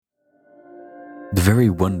The very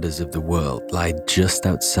wonders of the world lie just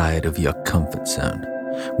outside of your comfort zone.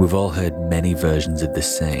 We've all heard many versions of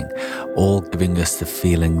this saying, all giving us the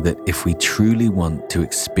feeling that if we truly want to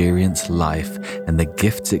experience life and the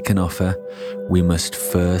gifts it can offer, we must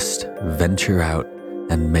first venture out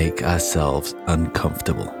and make ourselves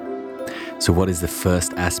uncomfortable. So what is the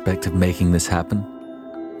first aspect of making this happen?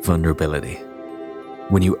 Vulnerability.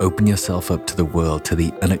 When you open yourself up to the world, to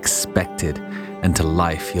the unexpected, and to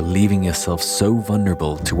life, you're leaving yourself so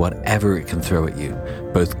vulnerable to whatever it can throw at you,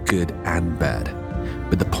 both good and bad.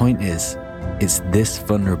 But the point is, it's this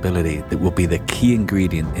vulnerability that will be the key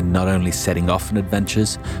ingredient in not only setting off on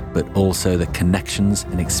adventures, but also the connections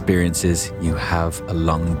and experiences you have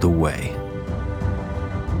along the way.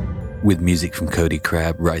 With music from Cody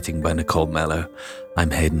Crabb, writing by Nicole Mello, I'm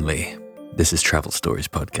Hayden Lee. This is Travel Stories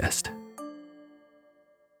Podcast.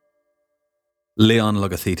 Leon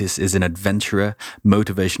Logothetis is an adventurer,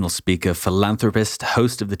 motivational speaker, philanthropist,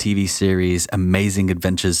 host of the TV series Amazing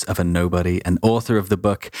Adventures of a Nobody, and author of the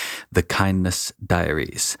book The Kindness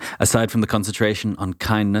Diaries. Aside from the concentration on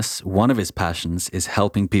kindness, one of his passions is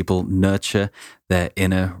helping people nurture their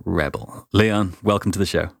inner rebel. Leon, welcome to the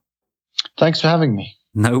show. Thanks for having me.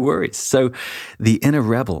 No worries. So the inner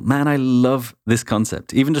rebel, man, I love this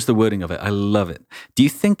concept. Even just the wording of it, I love it. Do you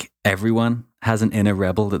think everyone has an inner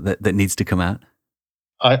rebel that needs to come out?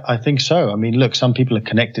 I think so. I mean, look, some people are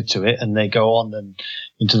connected to it and they go on and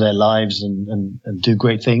into their lives and do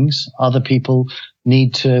great things. Other people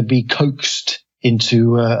need to be coaxed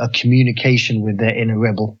into a communication with their inner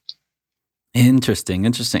rebel. Interesting.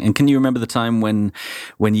 And can you remember the time when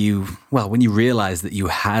you realized that you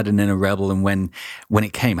had an inner rebel and when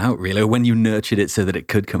it came out, really, or when you nurtured it so that it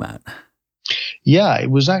could come out? Yeah,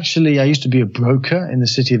 it was actually, I used to be a broker in the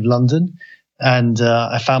city of London, and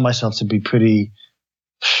I found myself to be pretty,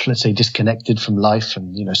 let's say, disconnected from life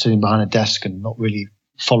and, sitting behind a desk and not really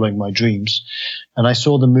following my dreams. And I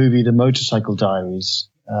saw the movie The Motorcycle Diaries,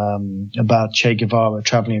 about Che Guevara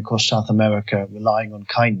traveling across South America, relying on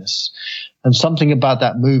kindness. And something about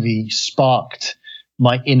that movie sparked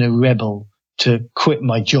my inner rebel to quit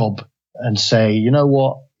my job and say, you know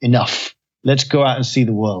what, enough. Let's go out and see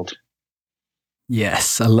the world.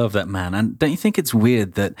 Yes, I love that, man. And don't you think it's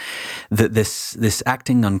weird that this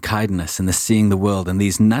acting on kindness and the seeing the world and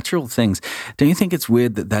these natural things, don't you think it's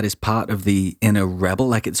weird that is part of the inner rebel?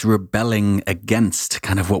 Like it's rebelling against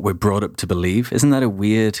kind of what we're brought up to believe. Isn't that a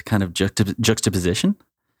weird kind of juxtaposition?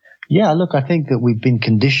 Yeah, look, I think that we've been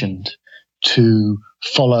conditioned to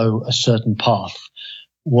follow a certain path.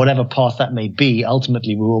 Whatever path that may be,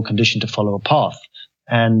 ultimately we're all conditioned to follow a path.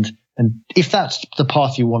 And if that's the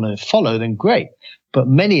path you want to follow, then great. But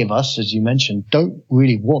many of us, as you mentioned, don't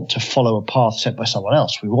really want to follow a path set by someone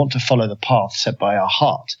else. We want to follow the path set by our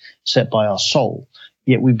heart, set by our soul.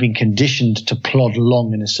 Yet we've been conditioned to plod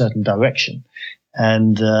along in a certain direction.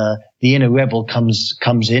 And the inner rebel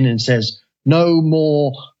comes in and says, no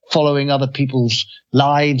more following other people's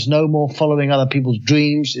lives, no more following other people's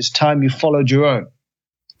dreams. It's time you followed your own.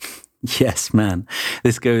 Yes, man.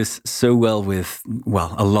 This goes so well with,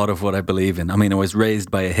 a lot of what I believe in. I mean, I was raised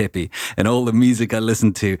by a hippie and all the music I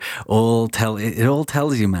listened to all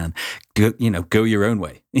tells you, man, go your own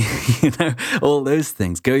way. All those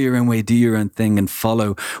things. Go your own way, do your own thing and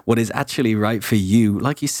follow what is actually right for you.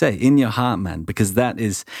 Like you say, in your heart, man, because that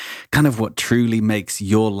is kind of what truly makes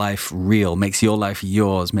your life real, makes your life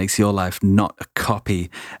yours, makes your life not a copy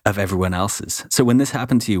of everyone else's. So when this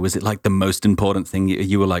happened to you, was it like the most important thing?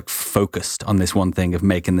 You were like focused on this one thing of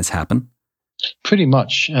making this happen? Pretty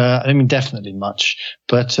much. Definitely much.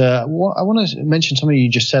 But I want to mention something you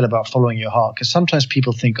just said about following your heart, because sometimes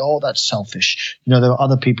people think, oh, that's selfish. There are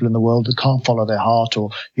other people in the world that can't follow their heart,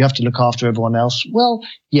 or you have to look after everyone else. Well,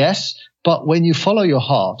 yes, but when you follow your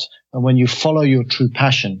heart and when you follow your true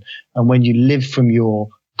passion and when you live from your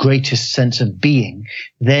greatest sense of being,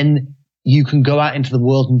 then you can go out into the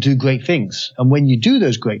world and do great things. And when you do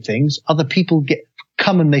those great things, other people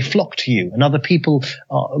come and they flock to you, and other people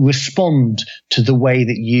respond to the way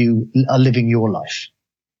that you are living your life.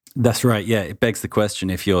 That's right. Yeah. It begs the question,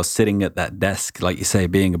 if you're sitting at that desk, like you say,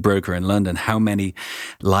 being a broker in London, how many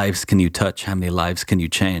lives can you touch? How many lives can you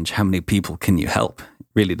change? How many people can you help? It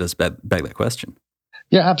really does beg that question.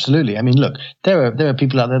 Yeah, absolutely. I mean, look, there are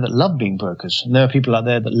people out there that love being brokers, and there are people out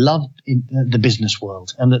there that love the business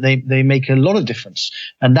world, and that they make a lot of difference,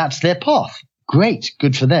 and that's their path. Great,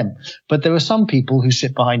 good for them. But there are some people who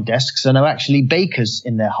sit behind desks and are actually bakers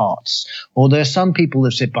in their hearts. Or there are some people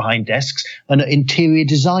that sit behind desks and are interior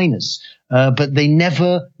designers. But they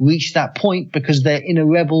never reach that point because their inner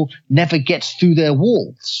rebel never gets through their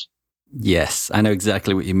walls. Yes, I know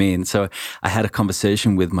exactly what you mean. So I had a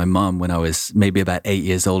conversation with my mom when I was maybe about 8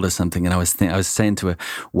 years old or something, and I was saying to her,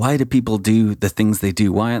 "Why do people do the things they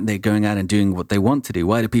do? Why aren't they going out and doing what they want to do?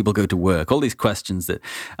 Why do people go to work?" All these questions that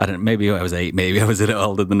I don't. Maybe I was 8, maybe I was a little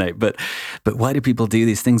older than 8, but why do people do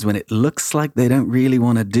these things when it looks like they don't really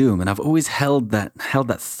want to do them? And I've always held that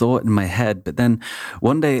thought in my head. But then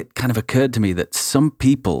one day it kind of occurred to me that some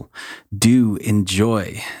people do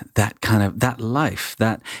enjoy that kind of that life,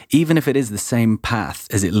 that even if it is the same path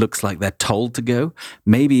as it looks like they're told to go,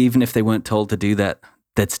 maybe even if they weren't told to do that,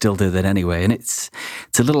 they'd still do that anyway. And it's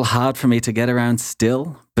a little hard for me to get around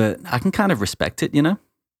still, but I can kind of respect it, you know?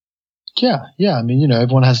 Yeah. I mean,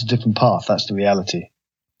 everyone has a different path. That's the reality.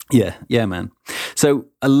 Yeah, man. So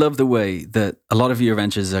I love the way that a lot of your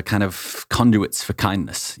adventures are kind of conduits for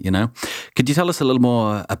kindness, you know? Could you tell us a little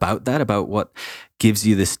more about that, about what gives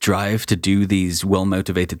you this drive to do these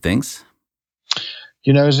well-motivated things?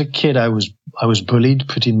 As a kid, I was bullied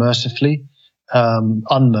pretty mercifully,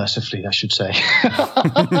 unmercifully, I should say.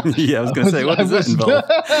 Yeah, I was going to say, what does that involve?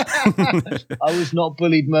 I was not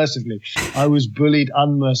bullied mercifully. I was bullied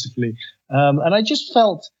unmercifully, and I just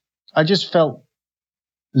felt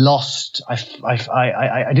lost.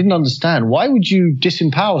 I didn't understand. Why would you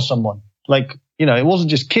disempower someone? Like, it wasn't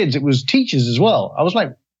just kids; it was teachers as well. I was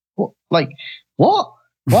like, what? What?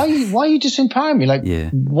 Why are you disempowering me? Like,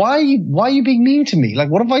 yeah. why are you being mean to me? Like,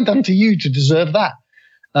 what have I done to you to deserve that?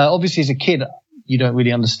 Obviously, as a kid, you don't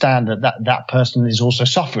really understand that person is also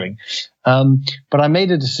suffering. But I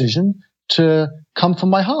made a decision to come from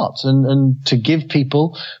my heart and to give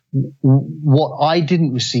people what I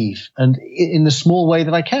didn't receive, and in the small way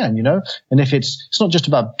that I can, And if it's not just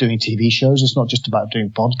about doing TV shows, it's not just about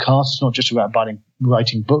doing podcasts, it's not just about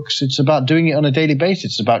writing books. It's about doing it on a daily basis.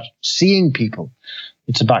 It's about seeing people.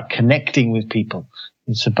 It's about connecting with people.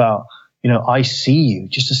 It's about, I see you,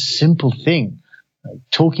 just a simple thing, like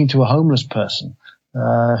talking to a homeless person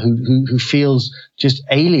who feels just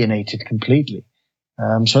alienated completely.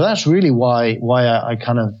 So that's really why I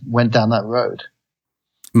kind of went down that road.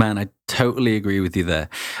 Man, I totally agree with you there.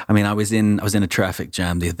 I mean, I was in a traffic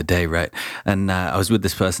jam the other day, right? And I was with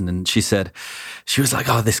this person, and she was like,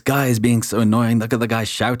 "Oh, this guy is being so annoying. Look at the guy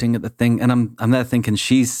shouting at the thing." And I'm there thinking,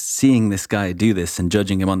 she's seeing this guy do this and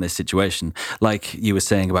judging him on this situation. Like you were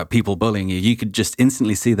saying about people bullying you, you could just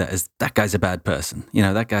instantly see that as that guy's a bad person.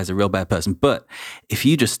 That guy's a real bad person. But if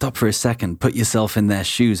you just stop for a second, put yourself in their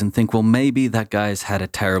shoes and think, well, maybe that guy's had a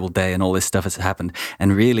terrible day and all this stuff has happened,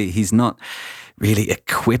 and really he's not really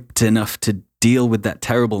equipped enough to deal with that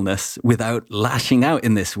terribleness without lashing out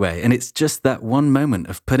in this way. And it's just that one moment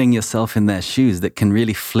of putting yourself in their shoes that can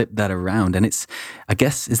really flip that around. And is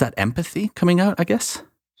that empathy coming out, I guess?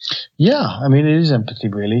 Yeah, I mean, it is empathy,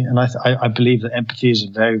 really. And I believe that empathy is a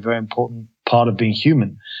very, very important part of being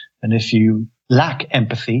human. And if you lack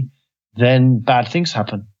empathy, then bad things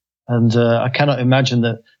happen. And I cannot imagine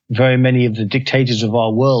that very many of the dictators of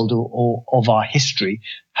our world or of our history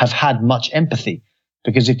have had much empathy.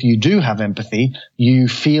 Because if you do have empathy, you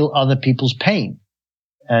feel other people's pain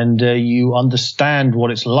and you understand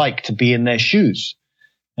what it's like to be in their shoes.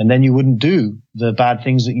 And then you wouldn't do the bad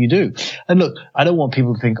things that you do. And look, I don't want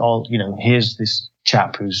people to think, oh, here's this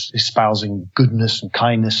chap who's espousing goodness and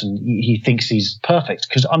kindness and he thinks he's perfect.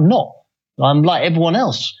 Because I'm not. I'm like everyone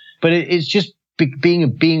else. But it's just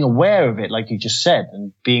being aware of it, like you just said,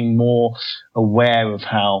 and being more aware of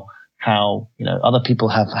how other people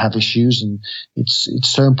have issues, and it's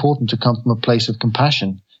so important to come from a place of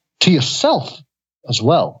compassion to yourself as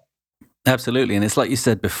well. Absolutely. And it's like you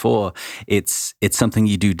said before, it's something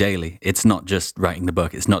you do daily. It's not just writing the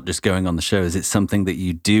book. It's not just going on the shows. It's something that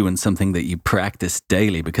you do and something that you practice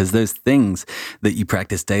daily, because those things that you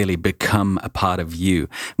practice daily become a part of you.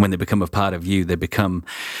 When they become a part of you, they become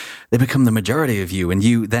the majority of you, and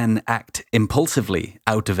you then act impulsively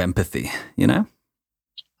out of empathy,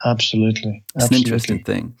 Absolutely. It's an interesting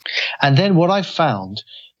thing. And then what I found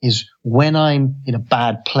is when I'm in a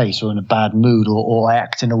bad place or in a bad mood or I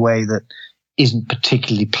act in a way that isn't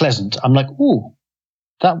particularly pleasant, I'm like, ooh,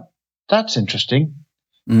 that's interesting.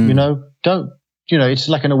 It's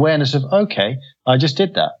like an awareness of, okay, I just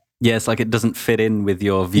did that. Yeah, it's like it doesn't fit in with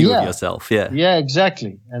your view of yourself. Yeah. Yeah,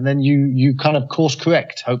 exactly. And then you kind of course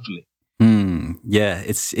correct, hopefully. Yeah,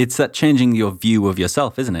 it's that changing your view of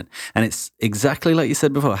yourself, isn't it? And it's exactly like you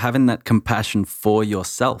said before, having that compassion for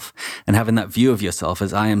yourself and having that view of yourself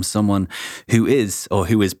as I am someone who is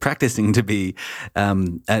practicing to be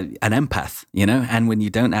an empath, And when you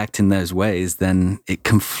don't act in those ways, then it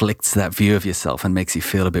conflicts that view of yourself and makes you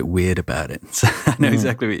feel a bit weird about it. So I know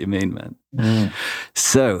exactly what you mean, man.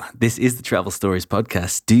 So this is the Travel Stories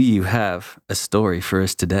podcast. Do you have a story for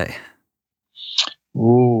us today?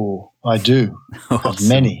 Oh, I do. Got Awesome.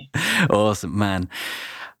 many. Awesome, man.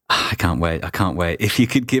 I can't wait. If you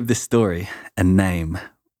could give this story a name,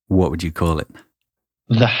 what would you call it?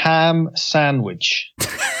 The ham sandwich.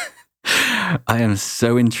 I am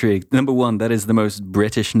so intrigued. Number one, that is the most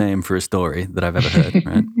British name for a story that I've ever heard,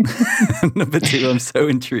 right? Number two, I'm so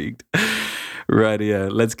intrigued. Right, yeah,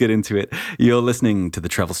 let's get into it. You're listening to the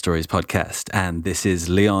Travel Stories podcast, and this is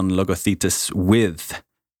Leon Logothetis with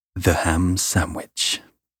The Ham Sandwich.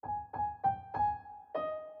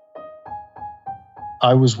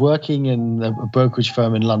 I was working in a brokerage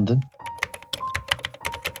firm in London.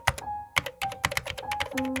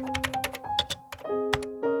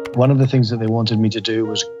 One of the things that they wanted me to do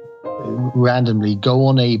was randomly go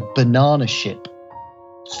on a banana ship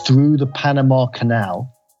through the Panama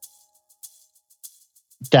Canal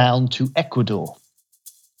down to Ecuador.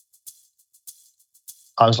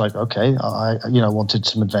 I was like, okay, I wanted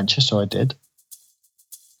some adventure, so I did.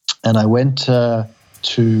 And I went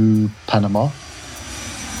to Panama.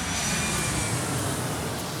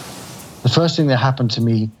 The first thing that happened to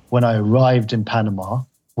me when I arrived in Panama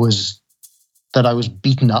was that I was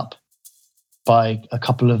beaten up by a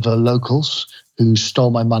couple of locals who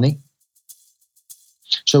stole my money.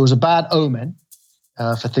 So it was a bad omen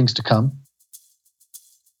for things to come.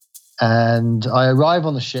 And I arrive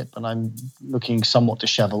on the ship and I'm looking somewhat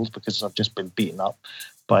disheveled because I've just been beaten up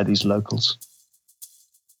by these locals.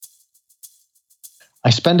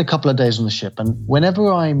 I spend a couple of days on the ship, and whenever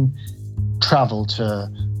I'm travel to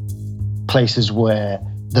places where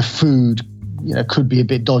the food could be a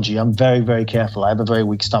bit dodgy, I'm very, very careful. I have a very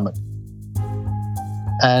weak stomach.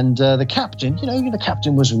 And the captain, the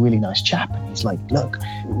captain was a really nice chap. And he's like, look,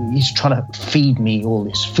 he's trying to feed me all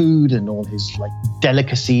this food and all his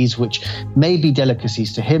delicacies, which may be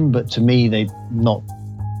delicacies to him, but to me, they're not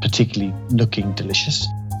particularly looking delicious.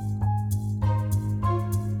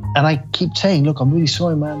 And I keep saying, look, I'm really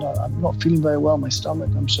sorry, man. I'm not feeling very well, my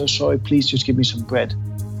stomach. I'm so sorry. Please just give me some bread.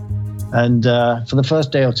 And for the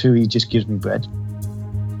first day or two, he just gives me bread.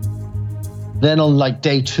 Then on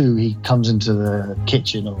day two, he comes into the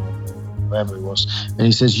kitchen or wherever it was, and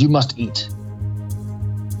he says, you must eat.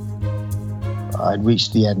 I'd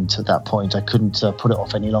reached the end at that point. I couldn't put it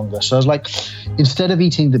off any longer. So I was like, instead of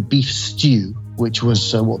eating the beef stew, which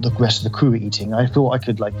was what the rest of the crew were eating, I thought I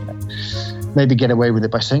could maybe get away with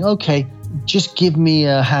it by saying, okay, just give me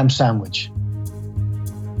a ham sandwich.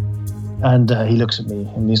 And he looks at me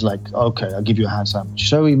and he's like, okay, I'll give you a ham sandwich.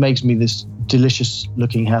 So he makes me this delicious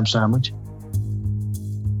looking ham sandwich.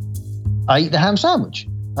 I eat the ham sandwich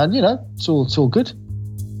and, it's all good.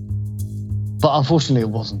 But unfortunately,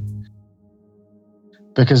 it wasn't.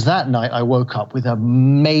 Because that night I woke up with a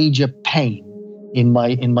major pain in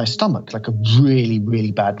my stomach, like a really,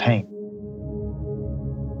 really bad pain.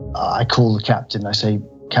 I call the captain. I say,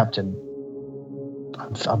 Captain,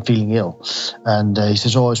 I'm feeling ill. And he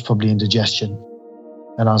says, oh, it's probably indigestion.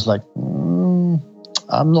 And I was like,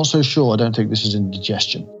 I'm not so sure. I don't think this is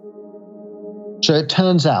indigestion. So it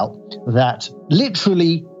turns out that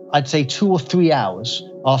literally, I'd say 2 or 3 hours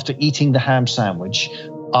after eating the ham sandwich,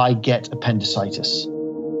 I get appendicitis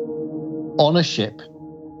on a ship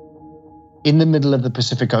in the middle of the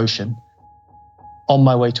Pacific Ocean on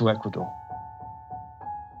my way to Ecuador.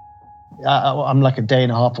 I'm like a day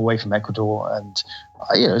and a half away from Ecuador, and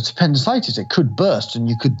it's appendicitis. It could burst and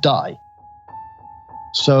you could die.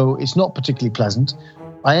 So it's not particularly pleasant.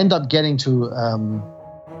 I end up getting to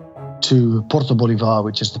Puerto Bolivar,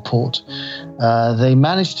 which is the port. They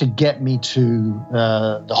managed to get me to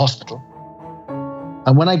the hospital.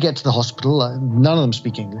 And when I get to the hospital, none of them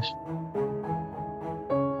speak English.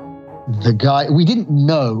 The guy, we didn't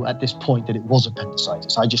know at this point that it was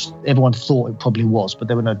appendicitis. Everyone thought it probably was, but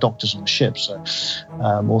there were no doctors on the ship. So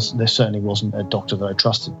also, there certainly wasn't a doctor that I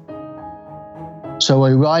trusted. So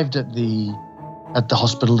I arrived at the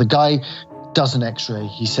hospital. The guy does an x-ray.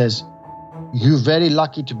 He says, you're very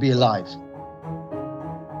lucky to be alive.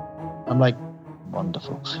 I'm like,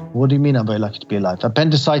 wonderful. What do you mean I'm very lucky to be alive?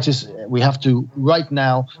 Appendicitis, we have to right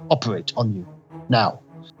now operate on you. Now.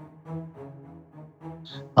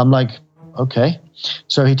 I'm like, okay.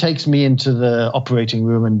 So he takes me into the operating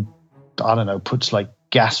room and, I don't know, puts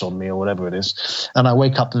gas on me or whatever it is. And I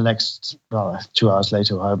wake up the next 2 hours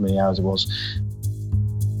later, or however many hours it was.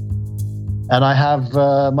 And I have,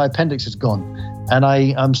 my appendix is gone. And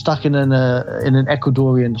I'm stuck in an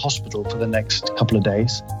Ecuadorian hospital for the next couple of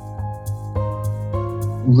days,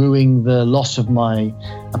 ruining the loss of my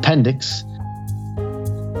appendix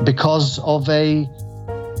because of a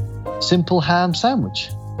simple ham sandwich.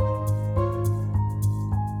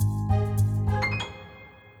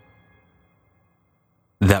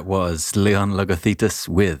 That was Leon Logothetis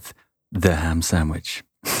with The Ham Sandwich.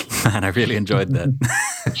 Man, I really enjoyed that.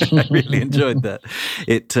 I really enjoyed that.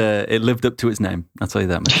 It lived up to its name. I'll tell you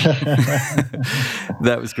that much.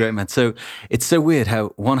 That was great, man. So it's so weird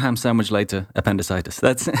how one ham sandwich later, appendicitis.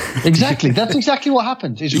 That's exactly what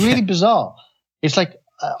happened. It's really bizarre. It's like,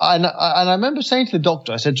 and I remember saying to the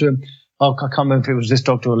doctor, I said to him, I can't remember if it was this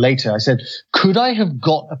doctor or later. I said, could I have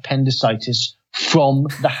got appendicitis from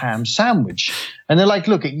the ham sandwich? And they're like,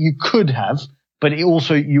 look, you could have, but it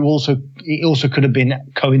also could have been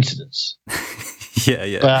coincidence.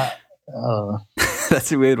 Yeah. But,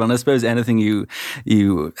 that's a weird one. I suppose anything you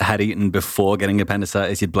had eaten before getting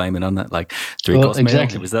appendicitis, you'd blame it on that, like three-course meal.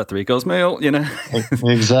 Exactly. It was that three-course meal, you know?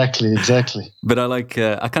 Exactly. But I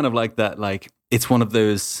kind of like that, like, it's one of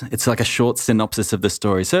those, it's like a short synopsis of the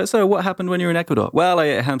story. So what happened when you were in Ecuador? Well, I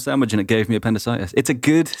ate a ham sandwich and it gave me appendicitis. It's a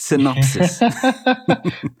good synopsis.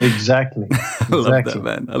 Exactly. I love that,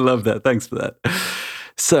 man. I love that. Thanks for that.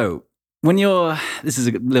 So this is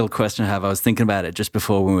a little question I have. I was thinking about it just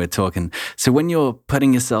before when we were talking. So when you're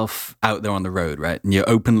putting yourself out there on the road, right, and you're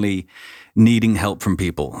openly needing help from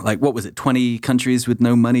people, like what was it, 20 countries with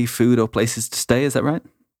no money, food, or places to stay? Is that right?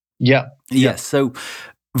 Yeah. Yes. So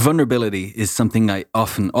vulnerability is something I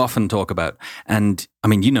often talk about. And I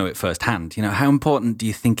mean, you know it firsthand. You know, how important do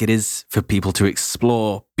you think it is for people to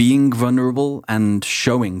explore being vulnerable and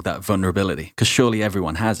showing that vulnerability? Because surely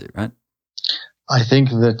everyone has it, right? I think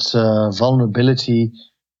that vulnerability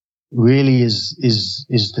really is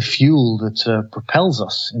the fuel that propels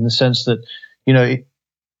us, in the sense that, you know,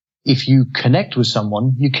 if you connect with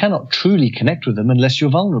someone, you cannot truly connect with them unless you're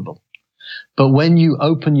vulnerable. But when you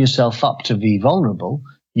open yourself up to be vulnerable,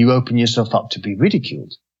 you open yourself up to be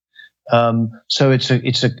ridiculed. So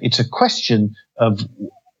it's a question of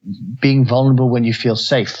being vulnerable when you feel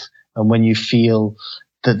safe and when you feel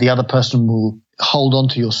that the other person will hold on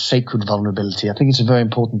to your sacred vulnerability. I think it's a very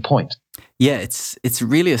important point. Yeah, it's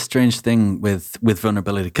really a strange thing with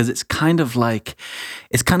vulnerability, because it's kind of like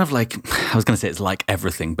I was going to say it's like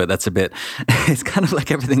everything, but that's it's kind of like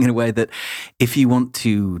everything in a way that if you want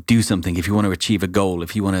to do something, if you want to achieve a goal,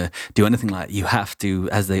 if you want to do anything like that, you have to,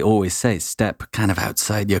 as they always say, step kind of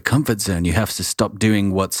outside your comfort zone. You have to stop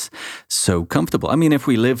doing what's so comfortable. I mean, if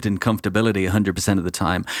we lived in comfortability 100% of the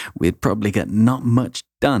time, we'd probably get not much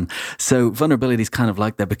done. So vulnerability is kind of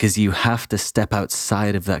like that, because you have to step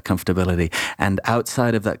outside of that comfortability, and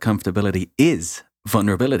outside of that comfortability is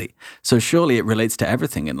vulnerability. So surely it relates to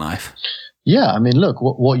everything in life. Yeah, I mean, look,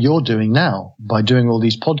 what you're doing now by doing all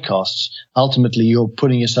these podcasts, ultimately you're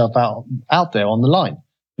putting yourself out there on the line.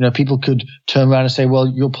 You know, people could turn around and say, well,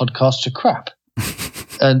 your podcasts are crap.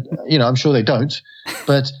 And, you know, I'm sure they don't,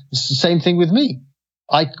 but it's the same thing with me.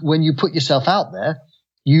 When you put yourself out there,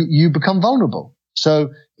 you become vulnerable. So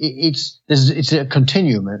it's a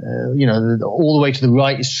continuum. You know, all the way to the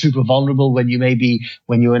right is super vulnerable when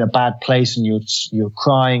you're in a bad place and you're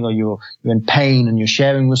crying, or you're in pain and you're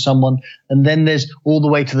sharing with someone. And then there's all the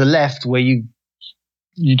way to the left where you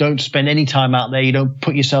don't spend any time out there, you don't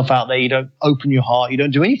put yourself out there, you don't open your heart, you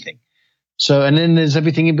don't do anything. So, and then there's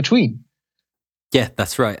everything in between. Yeah,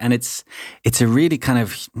 that's right. And it's a really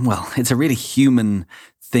it's a really human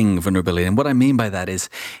thing, vulnerability. And what I mean by that is,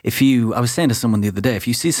 I was saying to someone the other day, if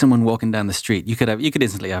you see someone walking down the street, you could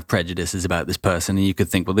instantly have prejudices about this person, and you could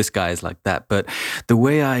think, well, this guy is like that. But the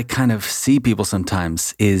way I kind of see people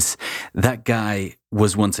sometimes is, that guy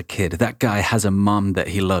was once a kid. That guy has a mom that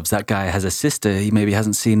he loves. That guy has a sister he maybe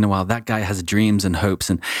hasn't seen in a while. That guy has dreams and hopes.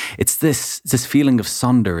 And it's this feeling of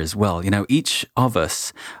sonder as well. You know, each of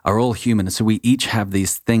us are all human. So we each have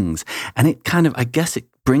these things. And it kind of, I guess it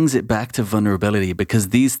brings it back to vulnerability, because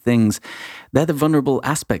these things, they're the vulnerable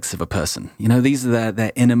aspects of a person. You know, these are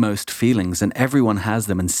their innermost feelings, and everyone has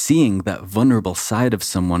them. And seeing that vulnerable side of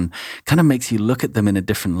someone kind of makes you look at them in a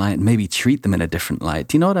different light and maybe treat them in a different light.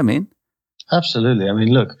 Do you know what I mean? Absolutely. I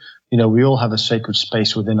mean, look, you know, we all have a sacred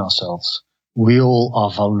space within ourselves. We all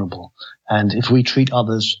are vulnerable. And if we treat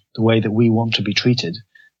others the way that we want to be treated,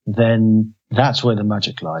 then that's where the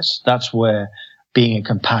magic lies. That's where being a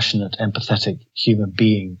compassionate, empathetic human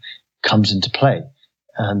being comes into play.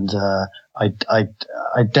 And have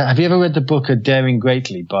you ever read the book Daring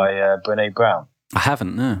Greatly by Brené Brown? I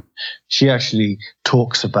haven't, no. She actually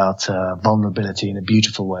talks about vulnerability in a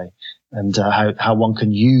beautiful way, and how one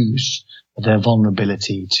can use their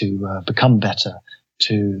vulnerability to become better,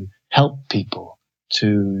 to help people,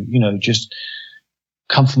 to, you know, just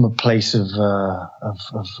come from a place of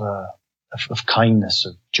kindness,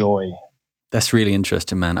 of joy. That's really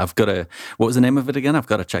interesting, man. what was the name of it again? I've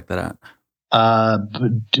got to check that out.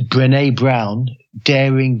 Brené Brown,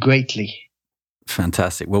 Daring Greatly.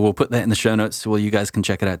 Fantastic. Well, we'll put that in the show notes so you guys can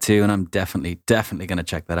check it out too. And I'm definitely going to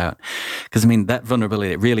check that out. Because, I mean, that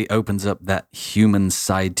vulnerability, it really opens up that human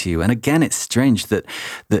side to you. And again, it's strange that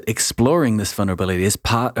exploring this vulnerability is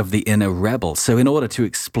part of the inner rebel. So in order to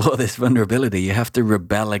explore this vulnerability, you have to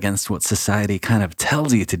rebel against what society kind of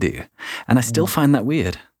tells you to do. And I still find that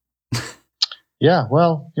weird. Yeah,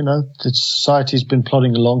 well, society's been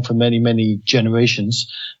plodding along for many, many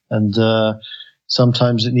generations. And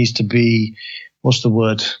sometimes it needs to be, what's the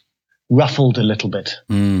word, ruffled a little bit.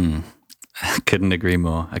 I couldn't agree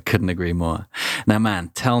more. Now, man,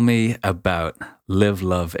 tell me about Live,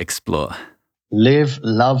 Love, Explore. Live,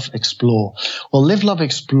 Love, Explore. Well, Live, Love,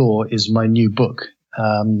 Explore is my new book.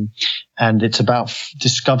 And it's about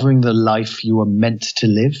discovering the life you are meant to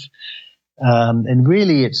live. And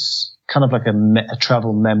really, it's kind of like a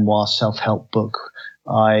travel memoir, self-help book.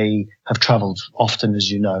 I have traveled often, as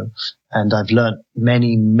you know, and I've learned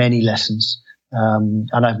many, many lessons. And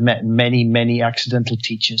I've met many, many accidental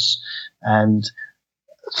teachers. And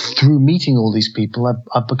through meeting all these people,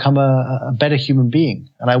 I've become a better human being.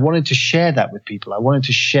 And I wanted to share that with people. I wanted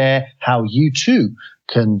to share how you too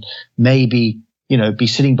can maybe, be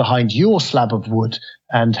sitting behind your slab of wood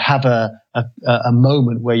and have a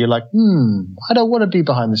moment where you're like, I don't want to be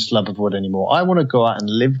behind this slab of wood anymore. I want to go out and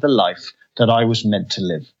live the life that I was meant to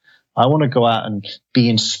live. I want to go out and be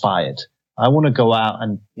inspired. I want to go out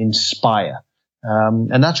and inspire.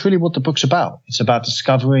 And that's really what the book's about. It's about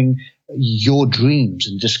discovering your dreams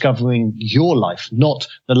and discovering your life, not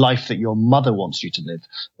the life that your mother wants you to live,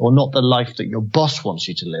 or not the life that your boss wants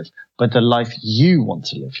you to live, but the life you want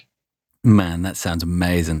to live. Man, that sounds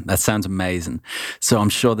amazing. So I'm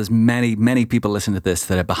sure there's many, many people listening to this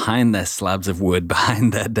that are behind their slabs of wood,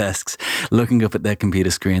 behind their desks, looking up at their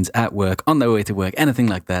computer screens at work, on their way to work, anything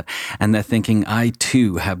like that. And they're thinking, I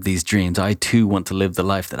too have these dreams. I too want to live the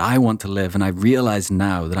life that I want to live. And I realize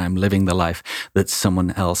now that I'm living the life that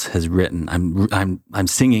someone else has written. I'm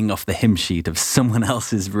singing off the hymn sheet of someone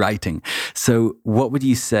else's writing. So what would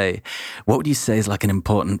you say is like an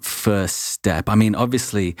important first step? I mean,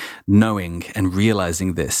 obviously, knowing and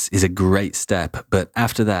realizing this is a great step. But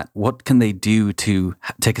after that, what can they do to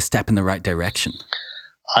take a step in the right direction?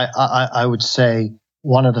 I would say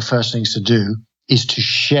one of the first things to do is to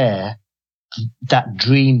share that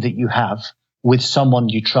dream that you have with someone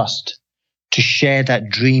you trust. To share that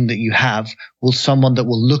dream that you have with someone that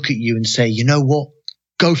will look at you and say, you know what?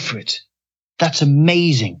 Go for it. That's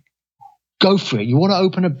amazing. Go for it. You want to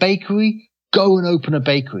open a bakery? Go and open a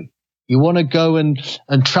bakery. You want to go and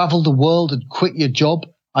travel the world and quit your job?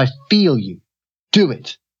 I feel you. Do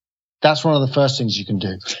it. That's one of the first things you can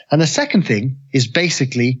do. And the second thing is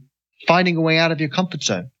basically finding a way out of your comfort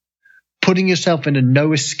zone, putting yourself in a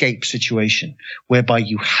no escape situation whereby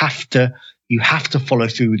you have to follow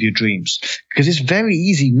through with your dreams, because it's very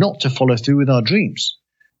easy not to follow through with our dreams.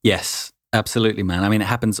 Yes. Absolutely, man. I mean, it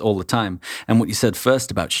happens all the time. And what you said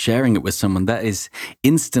first about sharing it with someone, that's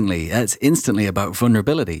instantly about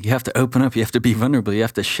vulnerability. You have to open up, you have to be vulnerable, you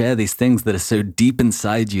have to share these things that are so deep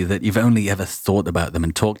inside you that you've only ever thought about them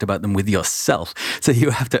and talked about them with yourself. So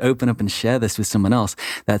you have to open up and share this with someone else.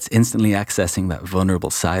 That's instantly accessing that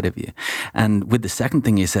vulnerable side of you. And with the second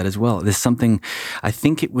thing you said as well, there's something, I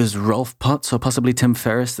think it was Rolf Potts or possibly Tim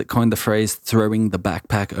Ferriss that coined the phrase throwing the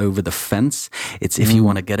backpack over the fence. It's if you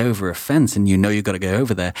want to get over a fence, and you know you've got to go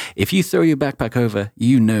over there. If you throw your backpack over,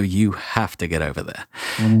 you know you have to get over there.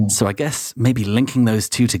 So I guess maybe linking those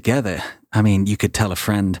two together, I mean, you could tell a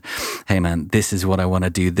friend, hey man, this is what I want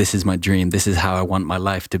to do. This is my dream. This is how I want my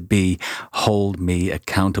life to be. Hold me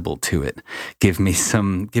accountable to it. Give me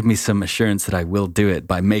some assurance that I will do it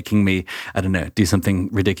by making me, I don't know, do something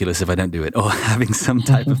ridiculous if I don't do it, or having some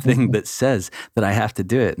type of thing that says that I have to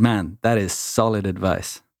do it. Man, that is solid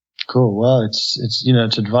advice. Cool. Well,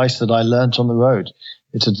 it's advice that I learned on the road.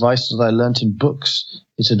 It's advice that I learned in books.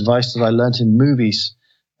 It's advice that I learned in movies.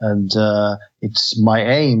 And it's my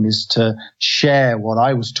aim is to share what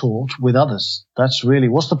I was taught with others. That's really,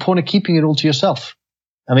 what's the point of keeping it all to yourself?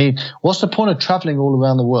 I mean, what's the point of traveling all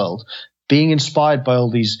around the world, being inspired by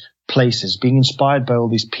all these places, being inspired by all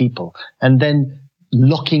these people, and then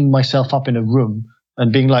locking myself up in a room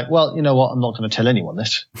and being like, well, you know what? I'm not going to tell anyone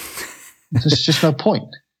this. There's just no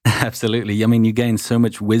point. Absolutely. I mean, you gain so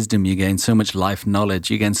much wisdom, you gain so much life knowledge,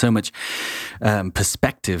 you gain so much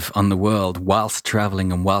perspective on the world whilst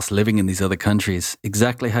traveling and whilst living in these other countries.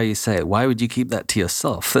 Exactly how you say it. Why would you keep that to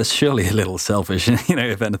yourself? That's surely a little selfish,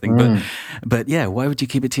 if anything. But yeah, why would you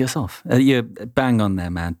keep it to yourself? You're bang on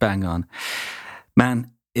there, man. Bang on.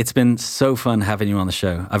 Man, It's been so fun having you on the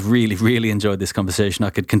show. I've really, really enjoyed this conversation.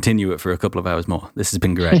 I could continue it for a couple of hours more. This has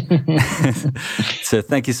been great. So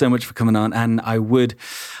thank you so much for coming on. And I would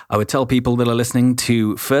tell people that are listening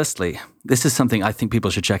to, firstly, this is something I think people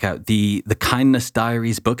should check out. The Kindness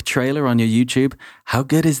Diaries book trailer on your YouTube. How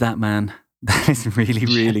good is that, man? That is really,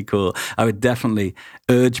 really cool. I would definitely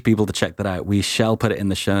urge people to check that out. We shall put it in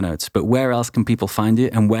the show notes. But where else can people find you,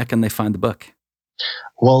 and where can they find the book?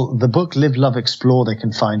 Well, the book Live, Love, Explore they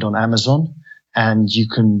can find on Amazon, and you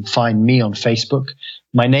can find me on Facebook.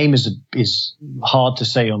 My name is hard to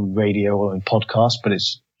say on radio or in podcast, but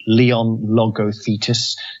it's Leon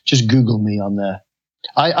Logothetis. Just Google me on there.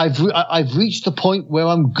 I've reached the point where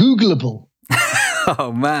I'm Googleable.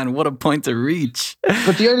 Oh man, what a point to reach.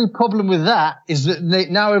 But the only problem with that is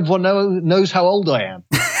that now everyone knows how old I am.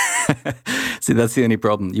 See, that's the only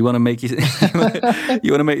problem. You want to make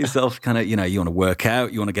yourself kind of, you want to work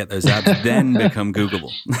out, you want to get those abs, then become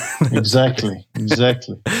Googleable. Exactly.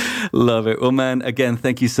 Love it. Well, man, again,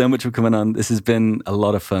 thank you so much for coming on. This has been a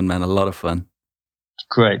lot of fun, man. A lot of fun.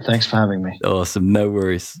 Great. Thanks for having me. Awesome. No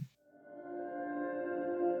worries.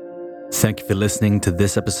 Thank you for listening to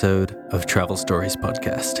this episode of Travel Stories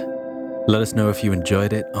Podcast. Let us know if you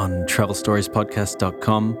enjoyed it on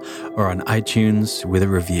travelstoriespodcast.com or on iTunes with a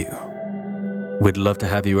review. We'd love to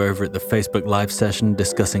have you over at the Facebook Live session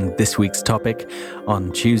discussing this week's topic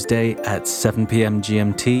on Tuesday at 7 p.m.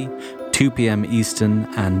 GMT, 2 p.m. Eastern,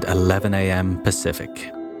 and 11 a.m.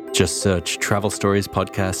 Pacific. Just search Travel Stories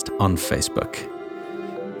Podcast on Facebook.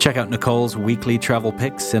 Check out Nicole's weekly travel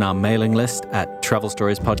picks in our mailing list at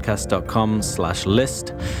travelstoriespodcast.com/list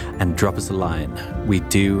and drop us a line. We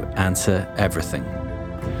do answer everything.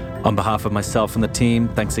 On behalf of myself and the team,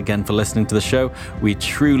 thanks again for listening to the show. We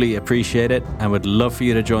truly appreciate it and would love for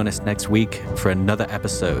you to join us next week for another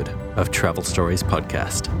episode of Travel Stories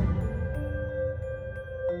Podcast.